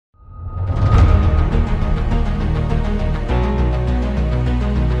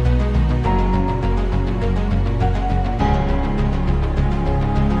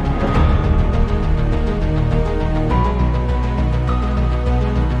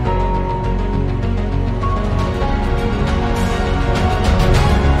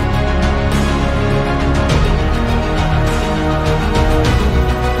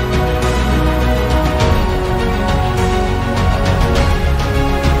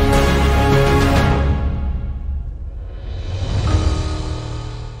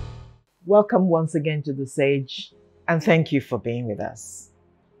Welcome once again to The Sage, and thank you for being with us.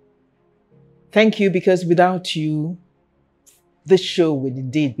 Thank you because without you, this show would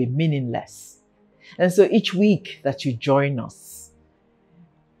indeed be meaningless. And so each week that you join us,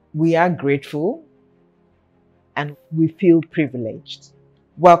 we are grateful and we feel privileged.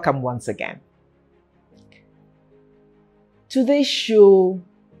 Welcome once again. Today's show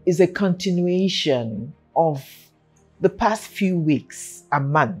is a continuation of the past few weeks and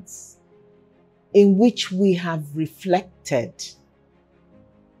months in which we have reflected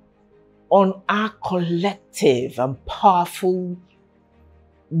on our collective and powerful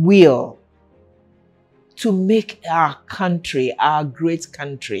will to make our country, our great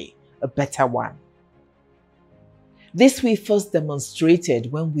country, a better one. This we first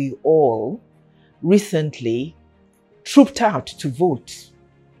demonstrated when we all recently trooped out to vote,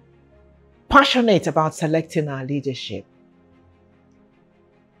 passionate about selecting our leadership.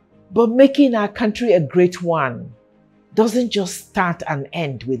 But making our country a great one doesn't just start and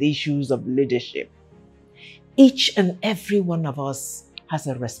end with issues of leadership. Each and every one of us has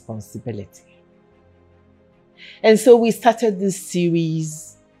a responsibility. And so we started this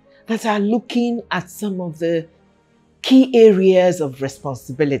series that are looking at some of the key areas of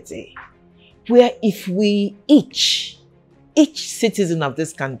responsibility, where if we each citizen of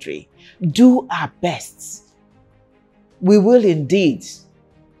this country do our best, we will indeed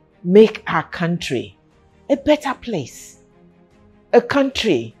make our country a better place. A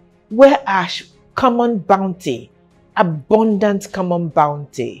country where our common bounty, abundant common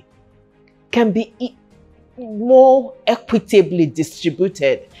bounty, can be more equitably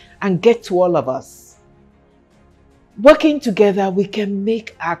distributed and get to all of us. Working together, we can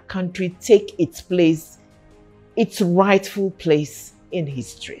make our country take its place, its rightful place in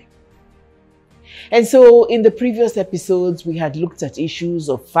history. And so in the previous episodes, we had looked at issues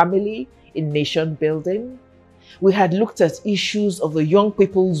of family in nation building. We had looked at issues of the young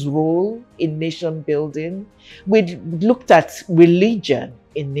people's role in nation building. We'd looked at religion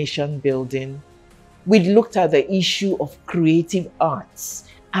in nation building. We'd looked at the issue of creative arts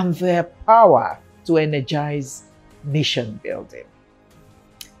and their power to energize nation building.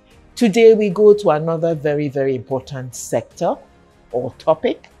 Today, we go to another very, very important sector or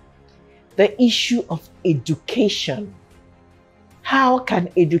topic, the issue of education. How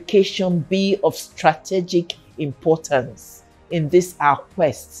can education be of strategic importance in this our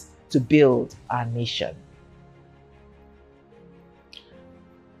quest to build our nation?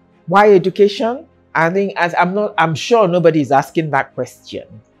 Why education? I'm sure nobody is asking that question,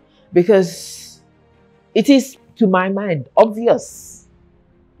 because it is, to my mind, obvious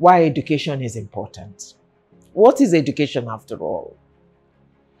why education is important. What is education after all?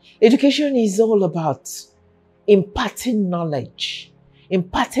 Education is all about imparting knowledge,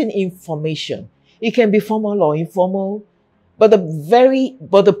 imparting information. It can be formal or informal, but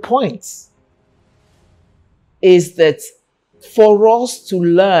the point is that for us to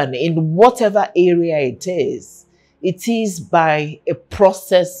learn in whatever area it is by a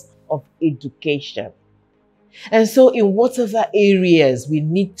process of education. And so in whatever areas we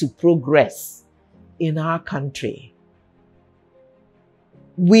need to progress in our country,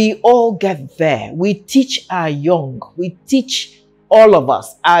 we all get there. We teach our young, we teach all of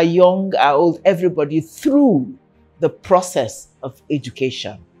us, our young, our old, everybody, through the process of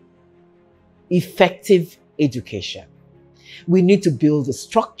education, effective education. We need to build the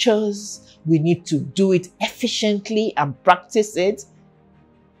structures, we need to do it efficiently and practice it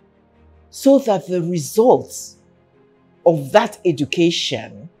so that the results of that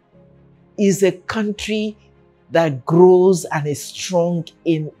education is a country that grows and is strong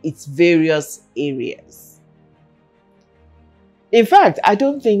in its various areas. In fact, I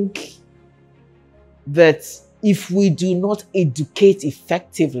don't think that if we do not educate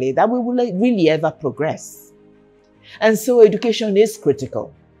effectively, that we will really ever progress. And so education is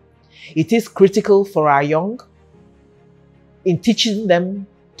critical. It is critical for our young in teaching them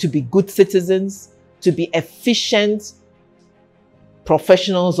to be good citizens, to be efficient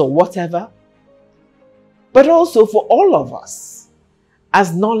professionals or whatever, but also for all of us.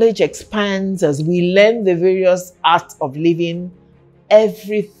 As knowledge expands, as we learn the various arts of living,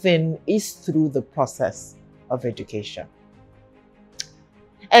 everything is through the process of education.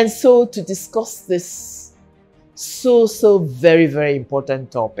 And so to discuss this so very, very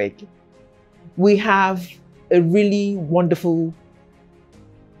important topic, we have a really wonderful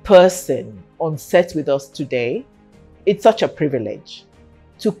person on set with us today. It's such a privilege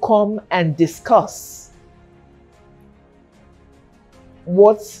to come and discuss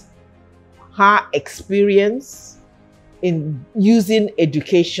what her experience in using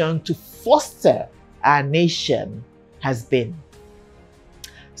education to foster our nation has been.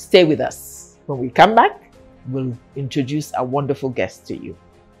 Stay with us. When we come back, we'll introduce a wonderful guest to you,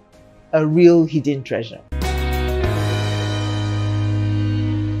 a real hidden treasure.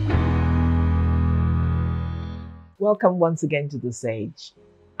 Welcome once again to The Sage.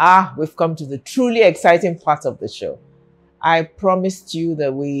 We've come to the truly exciting part of the show. I promised you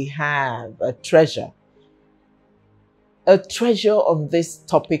that we have a treasure on this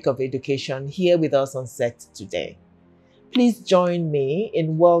topic of education here with us on set today. Please join me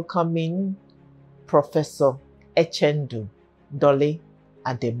in welcoming Professor Echendu Dolly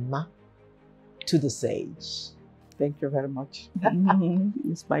Adinma to The Sage. Thank you very much.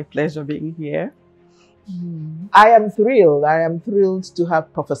 It's my pleasure being here. I am thrilled. I am thrilled to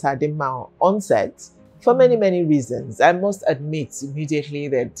have Professor Adinma on set for many, many reasons. I must admit immediately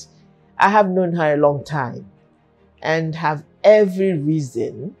that I have known her a long time and have every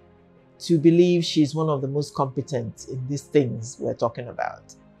reason to believe she's one of the most competent in these things we're talking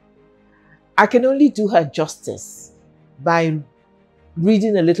about. I can only do her justice by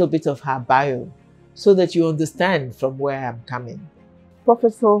reading a little bit of her bio so that you understand from where I'm coming.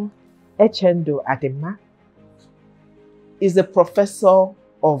 Professor Echendu Adinma is a professor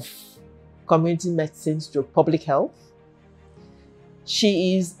of community medicine / public health.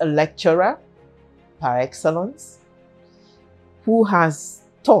 She is a lecturer par excellence who has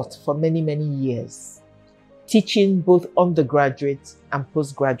taught for many, many years, teaching both undergraduate and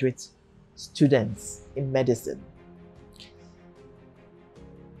postgraduate students in medicine.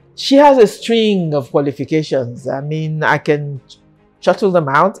 She has a string of qualifications. I mean, I can shuttle them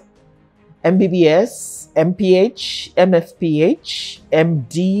out. MBBS, MPH, MFPH,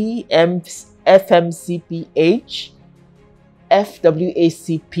 MD, FMCPH,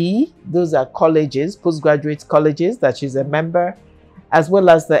 FWACP. Those are colleges, postgraduate colleges that she's a member, as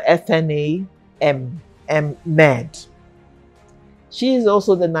well as the FNA Med. She is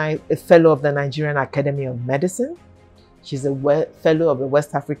also a fellow of the Nigerian Academy of Medicine. She's a fellow of the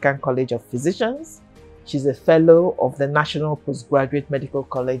West African College of Physicians. She's a fellow of the National Postgraduate Medical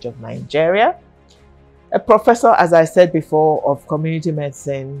College of Nigeria, a professor, as I said before, of community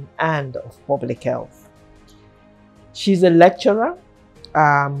medicine and of public health. She's a lecturer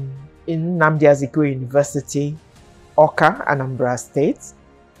in Nnamdi Azikiwe University, Awka, Anambra State.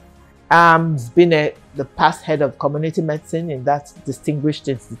 Has been the past head of community medicine in that distinguished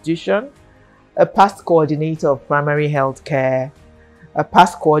institution, a past coordinator of primary health care, a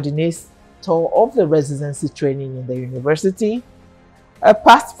past coordinator of the residency training in the university, a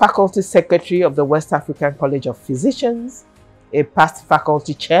past faculty secretary of the West African College of Physicians, a past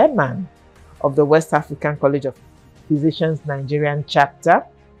faculty chairman of the West African College of Physicians Nigerian chapter.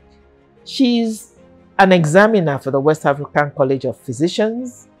 She's an examiner for the West African College of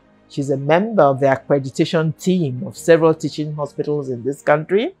Physicians. She's a member of the accreditation team of several teaching hospitals in this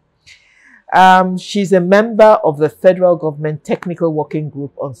country. She's a member of the Federal Government Technical Working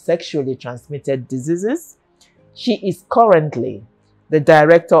Group on Sexually Transmitted Diseases. She is currently the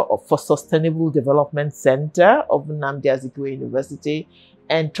Director for Sustainable Development Center of Nnamdi Azikiwe University.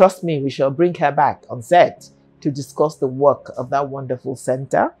 And trust me, we shall bring her back on set to discuss the work of that wonderful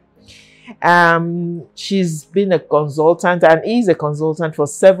center. She's been a consultant and is a consultant for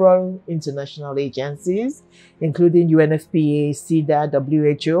several international agencies, including UNFPA, CEDA,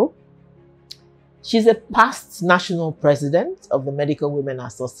 WHO. She's a past national president of the Medical Women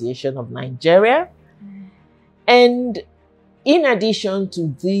Association of Nigeria. And in addition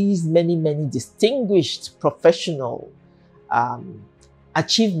to these many, many distinguished professional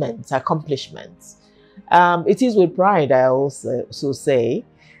achievements, accomplishments, it is with pride I also say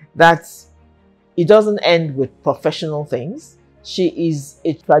that it doesn't end with professional things. She is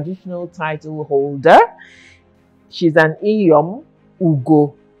a traditional title holder. She's an Iyom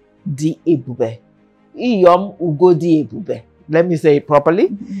Ugo Di Ebube. Iyom Ugo Di Ebube. Let me say it properly,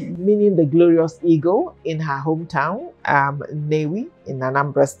 meaning the glorious eagle in her hometown, Newi, in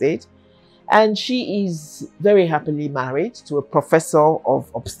Anambra State. And she is very happily married to a professor of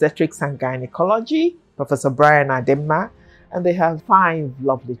obstetrics and gynecology, Professor Brian Adinma, and they have 5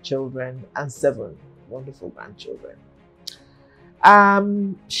 lovely children and 7 wonderful grandchildren.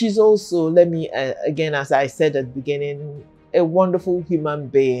 She's also, let me, again, as I said at the beginning, a wonderful human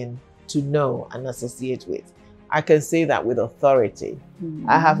being to know and associate with. I can say that with authority.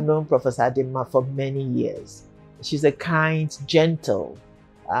 I have known Professor Adinma for many years. She's a kind, gentle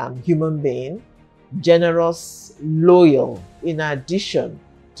human being, generous, loyal, in addition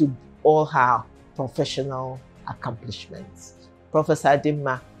to all her professional accomplishments. Professor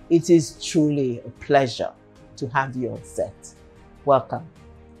Adinma, it is truly a pleasure to have you on set. Welcome.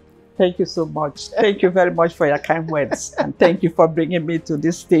 Thank you so much. Thank you very much for your kind words. And thank you for bringing me to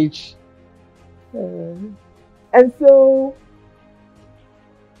this stage. And so,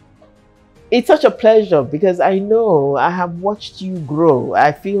 it's such a pleasure because I know I have watched you grow.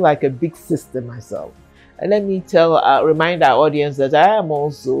 I feel like a big sister myself. And let me remind our audience that I am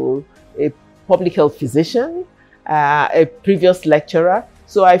also a public health physician, a previous lecturer.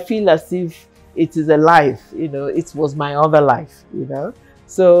 So I feel as if it is a life, it was my other life,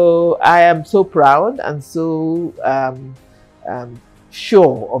 So I am so proud and so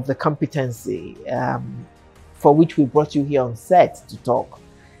sure of the competency for which we brought you here on set to talk.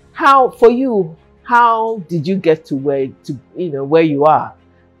 How did you get to where you are?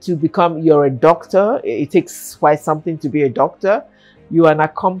 You're a doctor. It takes quite something to be a doctor. You are an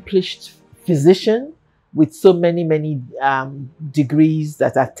accomplished physician with so many degrees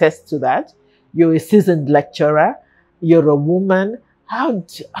that attest to that. You're a seasoned lecturer. You're a woman.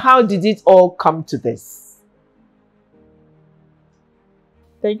 How did it all come to this?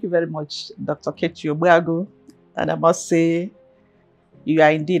 Thank you very much, Dr. Kechi Obuagu. And I must say, you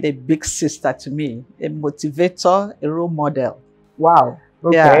are indeed a big sister to me, a motivator, a role model. Wow.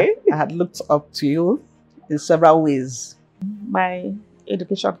 Okay. Yeah, I had looked up to you in several ways. My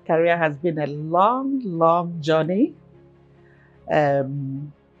education career has been a long journey.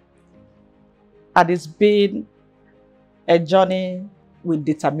 And it's been a journey with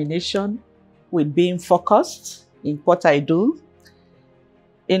determination, with being focused in what I do,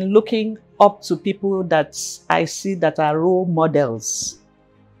 in looking up to people that I see that are role models.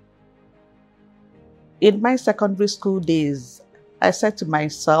 In my secondary school days, I said to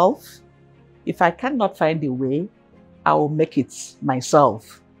myself, if I cannot find a way, I will make it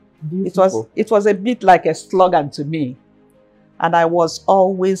myself. It was a bit like a slogan to me. And I was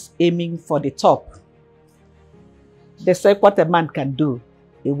always aiming for the top. They say what a man can do,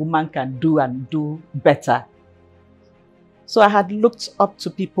 a woman can do and do better. So I had looked up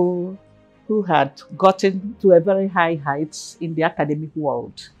to people who had gotten to a very high heights in the academic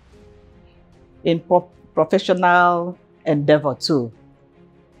world, in professional endeavor too.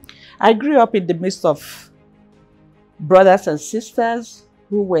 I grew up in the midst of brothers and sisters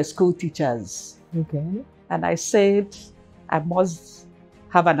who were school teachers. Okay. And I said, I must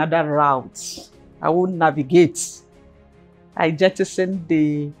have another route. I won't navigate. I jettisoned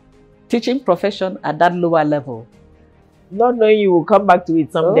the teaching profession at that lower level. Not knowing you will come back to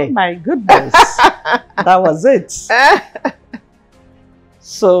it someday. Oh my goodness. That was it.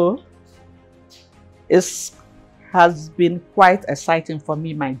 So it has been quite exciting for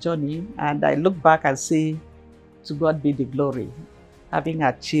me, my journey. And I look back and say, to God be the glory, having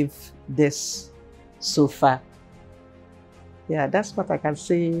achieved this so far. Yeah, that's what I can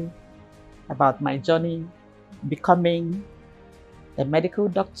say about my journey, becoming a medical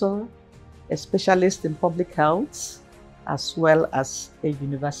doctor, a specialist in public health, as well as a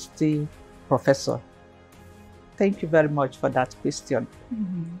university professor. Thank you very much for that question.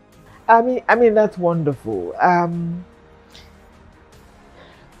 Mm-hmm. I mean that's wonderful.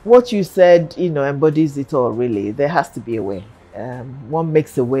 What you said, embodies it all. Really, there has to be a way. One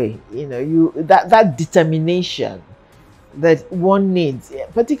makes a way. That determination that one needs,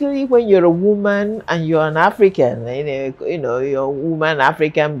 particularly when you're a woman and you're an African. You're a woman,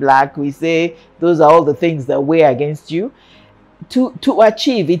 African, black. We say those are all the things that weigh against you. To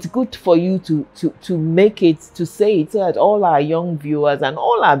achieve, it's good for you to make it, to say it, so that all our young viewers and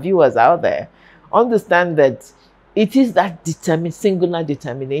all our viewers out there understand that it is that singular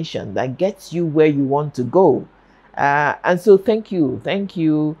determination that gets you where you want to go. And so thank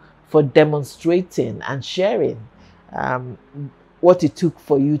you for demonstrating and sharing what it took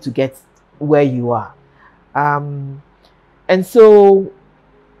for you to get where you are. And so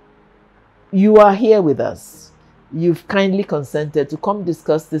you are here with us. You've kindly consented to come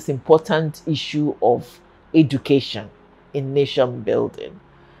discuss this important issue of education in nation building.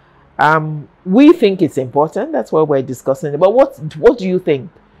 We think it's important. That's why we're discussing it. But what do you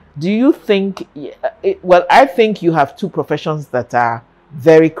think? Do you think, well, I think you have two professions that are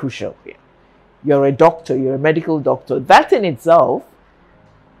very crucial here. You're a doctor, you're a medical doctor. That in itself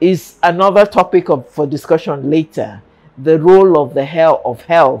is another topic for discussion later. The role of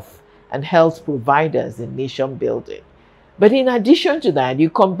health and health providers in nation building. But in addition to that, you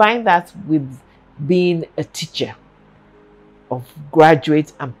combine that with being a teacher of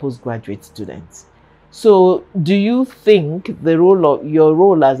graduate and postgraduate students. So do you think your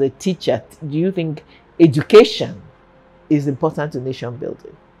role as a teacher, do you think education is important to nation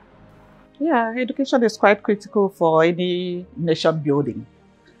building? Yeah, education is quite critical for any nation building.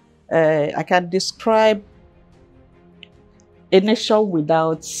 I can describe a nation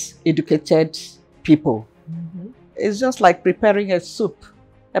without educated people is just like preparing a soup,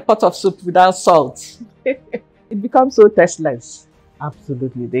 a pot of soup without salt. It becomes so tasteless.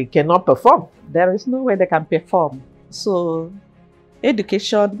 Absolutely. They cannot perform. There is no way they can perform. So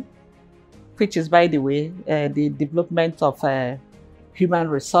education, which is, by the way, the development of human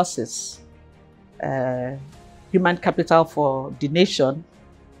resources, human capital for the nation,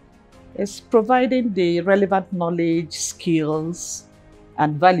 is providing the relevant knowledge, skills,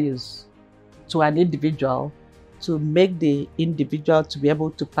 and values to an individual to make the individual to be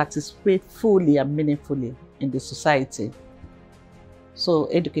able to participate fully and meaningfully in the society. So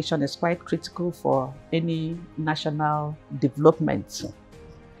education is quite critical for any national development.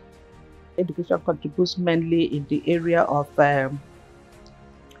 Education contributes mainly in the area of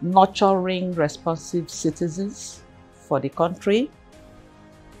nurturing responsive citizens for the country,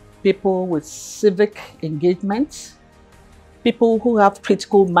 people with civic engagement, people who have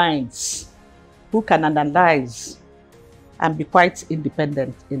critical minds, who can analyze and be quite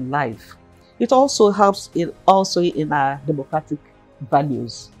independent in life. It also helps in our democratic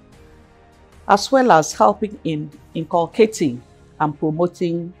values, as well as helping in inculcating and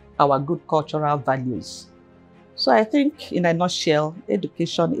promoting our good cultural values. So I think, in a nutshell,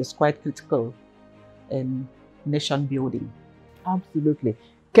 education is quite critical in nation building. Absolutely.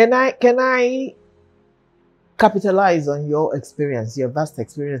 Can I capitalize on your experience, your vast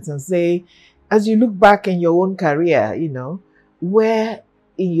experience, and say, as you look back in your own career, where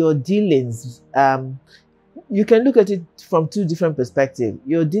in your dealings, you can look at it from two different perspectives.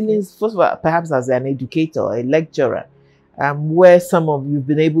 Your dealings, first of all, perhaps as an educator, a lecturer, where you've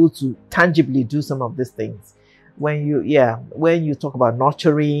been able to tangibly do some of these things. When you talk about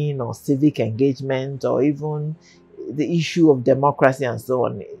nurturing or civic engagement or even the issue of democracy and so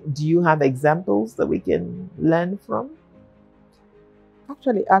on, do you have examples that we can learn from?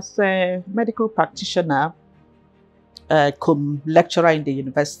 Actually, as a medical practitioner, cum lecturer in the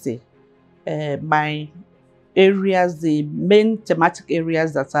university, my areas, the main thematic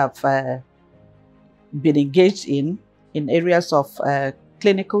areas that I've been engaged in areas of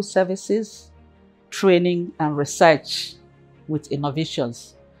clinical services, training, and research with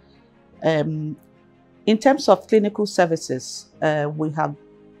innovations. In terms of clinical services, I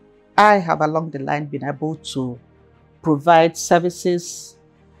have along the line been able to provide services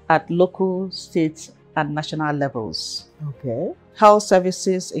at local, state, and national levels. Okay. Health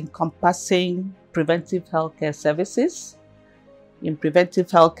services encompassing preventive healthcare services. In preventive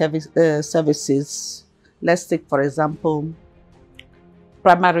healthcare services, let's take, for example,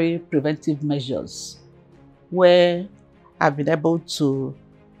 primary preventive measures, where I've been able to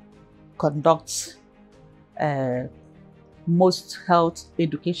conduct most health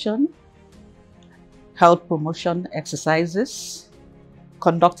education, health promotion exercises,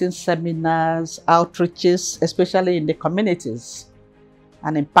 conducting seminars, outreaches, especially in the communities,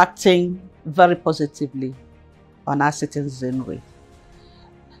 and impacting very positively on our citizenry.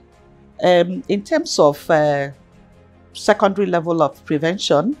 In terms of secondary level of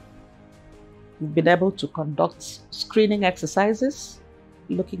prevention, we've been able to conduct screening exercises,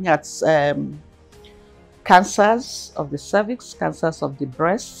 looking at cancers of the cervix, cancers of the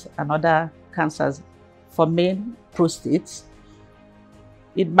breast, and other cancers for men, prostate.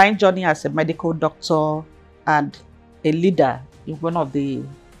 In my journey as a medical doctor and a leader in one of the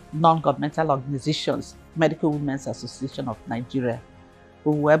non-governmental organizations, Medical Women's Association of Nigeria,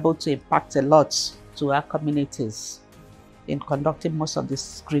 we were able to impact a lot to our communities in conducting most of these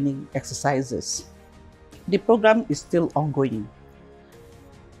screening exercises. The program is still ongoing.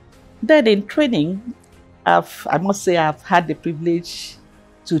 Then in training, I must say I've had the privilege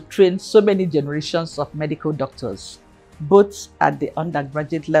to train so many generations of medical doctors, both at the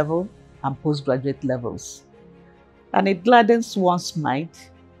undergraduate level and postgraduate levels. And it gladdens one's mind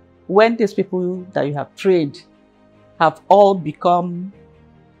when these people that you have trained have all become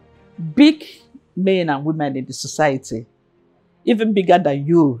big men and women in the society, even bigger than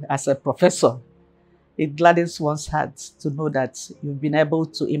you as a professor. It gladdens one's heart to know that you've been able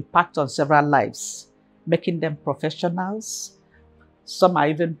to impact on several lives, making them professionals. Some are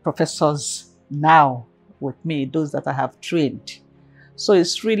even professors now with me, those that I have trained. So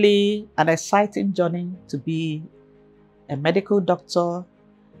it's really an exciting journey to be a medical doctor,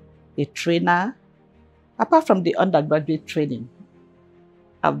 a trainer. Apart from the undergraduate training,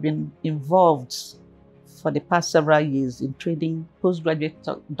 I've been involved for the past several years in training postgraduate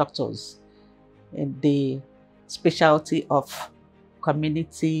doctors in the specialty of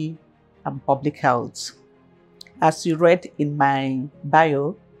community and public health. As you read in my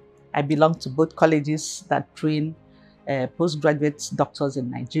bio, I belong to both colleges that train postgraduate doctors in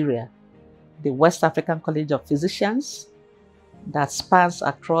Nigeria. The West African College of Physicians, that spans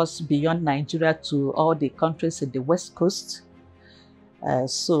across beyond Nigeria to all the countries in the West Coast.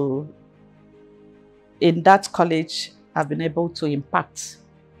 So in that college, I've been able to impact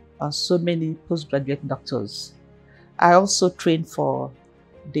on so many postgraduate doctors. I also trained for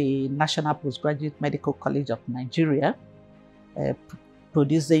the National Postgraduate Medical College of Nigeria,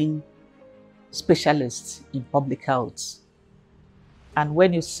 producing specialists in public health. And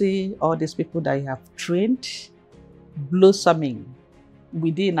when you see all these people that you have trained blossoming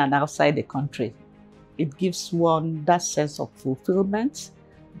within and outside the country, it gives one that sense of fulfillment,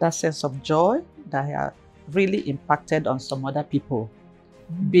 that sense of joy that have really impacted on some other people.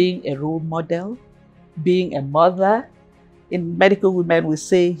 Being a role model, being a mother. In medical women, we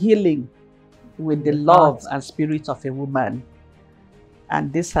say healing with the love and spirit of a woman.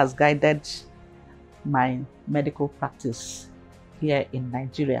 And this has guided my medical practice here in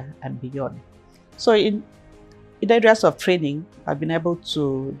Nigeria and beyond. So in areas of training, I've been able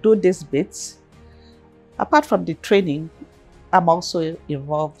to do these bits. Apart from the training, I'm also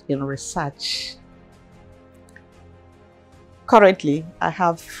involved in research. Currently, I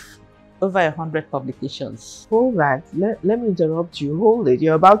have over 100 publications. Hold that. Let me interrupt you. Hold it.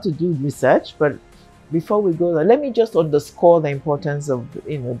 You're about to do research, but before we go there, let me just underscore the importance of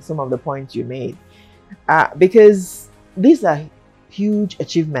some of the points you made, because these are huge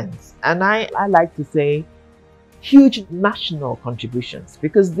achievements, and I like to say huge national contributions,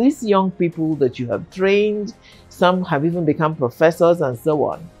 because these young people that you have trained, some have even become professors and so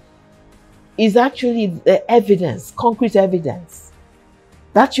on, is actually the evidence, concrete evidence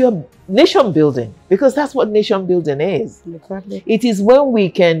that you're nation building, because that's what nation building is. Exactly. It is when we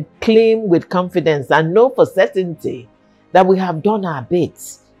can claim with confidence and know for certainty that we have done our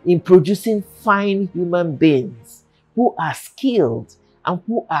bit in producing fine human beings who are skilled and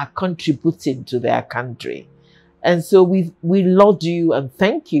who are contributing to their country. And so we laud you and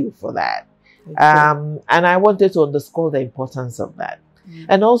thank you for that. And I wanted to underscore the importance of that.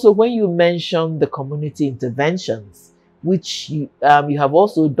 And also when you mentioned the community interventions, which you have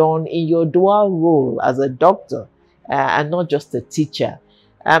also done in your dual role as a doctor and not just a teacher.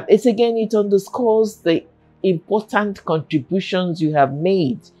 It underscores the important contributions you have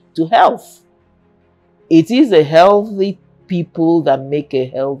made to health. It is a healthy people that make a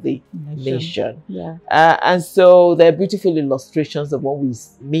healthy nation. Yeah. And so there are beautiful illustrations of what we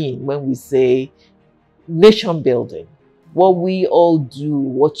mean when we say nation building. What we all do,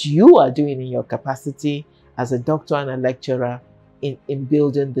 what you are doing in your capacity as a doctor and a lecturer in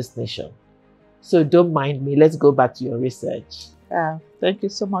building this nation. So don't mind me. Let's go back to your research. Thank you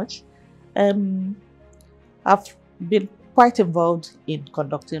so much. I've been quite involved in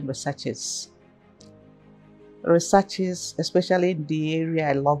conducting researches. Researches, especially in the area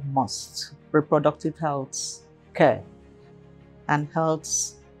I love most, reproductive health care and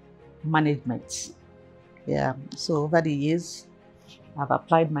health management. Yeah, so over the years, I've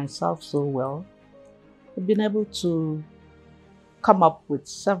applied myself so well. I've been able to come up with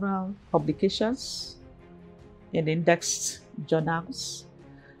several publications in indexed journals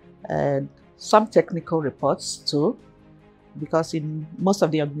and some technical reports too, because in most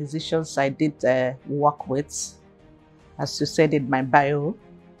of the organizations I did work with, as you said in my bio,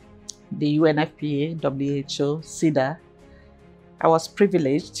 the UNFPA, WHO, CIDA, I was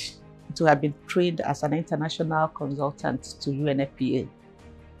privileged to have been trained as an international consultant to UNFPA.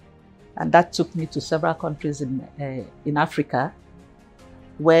 And that took me to several countries in Africa,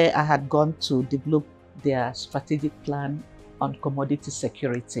 where I had gone to develop their strategic plan on commodity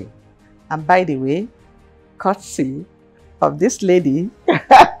security. And by the way, courtesy of this lady,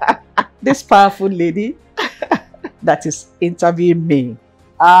 this powerful lady that is interviewing me.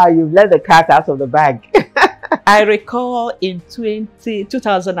 You've let the cat out of the bag. I recall in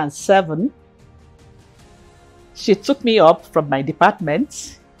 2007, she took me up from my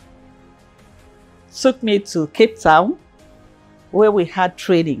department, took me to Cape Town, where we had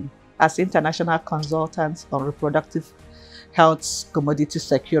training as international consultants on reproductive health commodity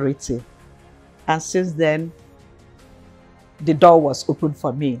security. And since then, the door was open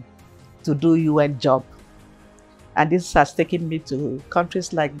for me to do UN job. And this has taken me to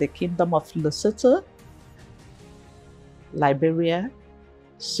countries like the Kingdom of Lesotho, Liberia,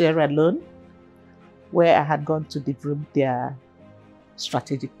 Sierra Leone, where I had gone to develop their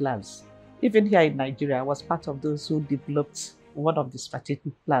strategic plans. Even here in Nigeria, I was part of those who developed one of the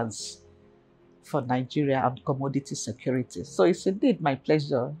strategic plans for Nigeria on commodity security. So it's indeed my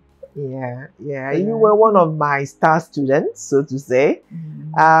pleasure. Yeah. You were one of my star students, so to say.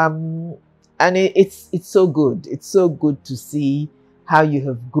 And it's so good. It's so good to see how you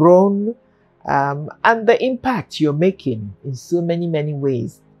have grown and the impact you're making in so many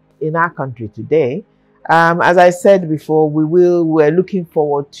ways in our country today. As I said before, we're looking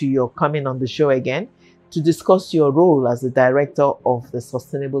forward to your coming on the show again to discuss your role as the director of the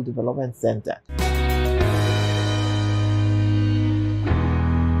Sustainable Development Center.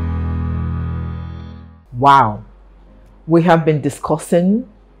 Wow, we have been discussing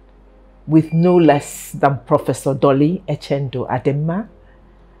with no less than Professor Dolly Echendu Adinma.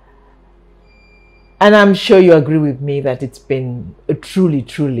 And I'm sure you agree with me that it's been a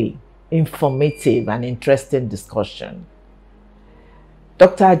truly informative and interesting discussion.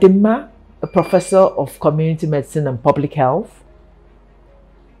 Dr. Adinma, a professor of community medicine and public health,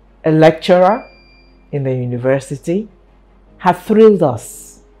 a lecturer in the university, has thrilled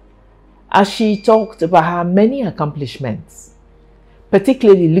us as she talked about her many accomplishments,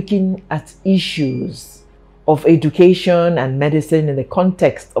 particularly looking at issues of education and medicine in the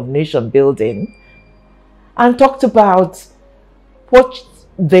context of nation building, and talked about what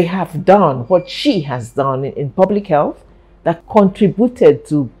they have done, what she has done in public health that contributed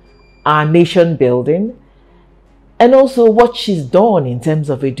to our nation building, and also what she's done in terms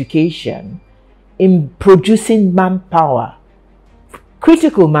of education in producing manpower,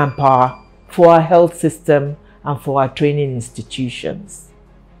 critical manpower for our health system and for our training institutions.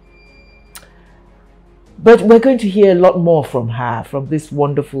 But we're going to hear a lot more from her, from this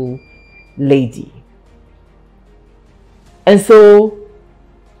wonderful lady. And so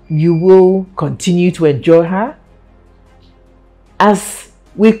you will continue to enjoy her as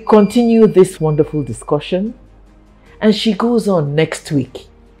we continue this wonderful discussion. And she goes on next week,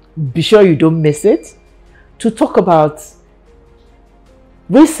 be sure you don't miss it, to talk about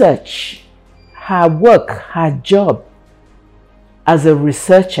research, her work, her job as a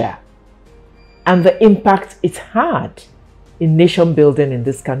researcher, and the impact it had in nation building in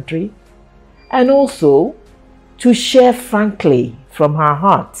this country, and also to share frankly from her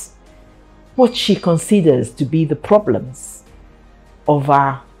heart what she considers to be the problems of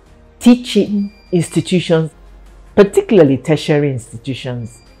our teaching institutions, particularly tertiary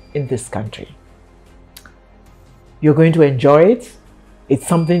institutions in this country. You're going to enjoy it. It's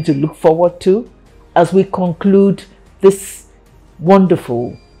something to look forward to as we conclude this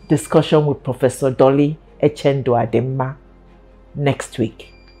wonderful discussion with Professor Dolly Echendu Adinma next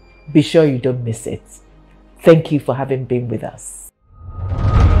week. Be sure you don't miss it. Thank you for having been with us.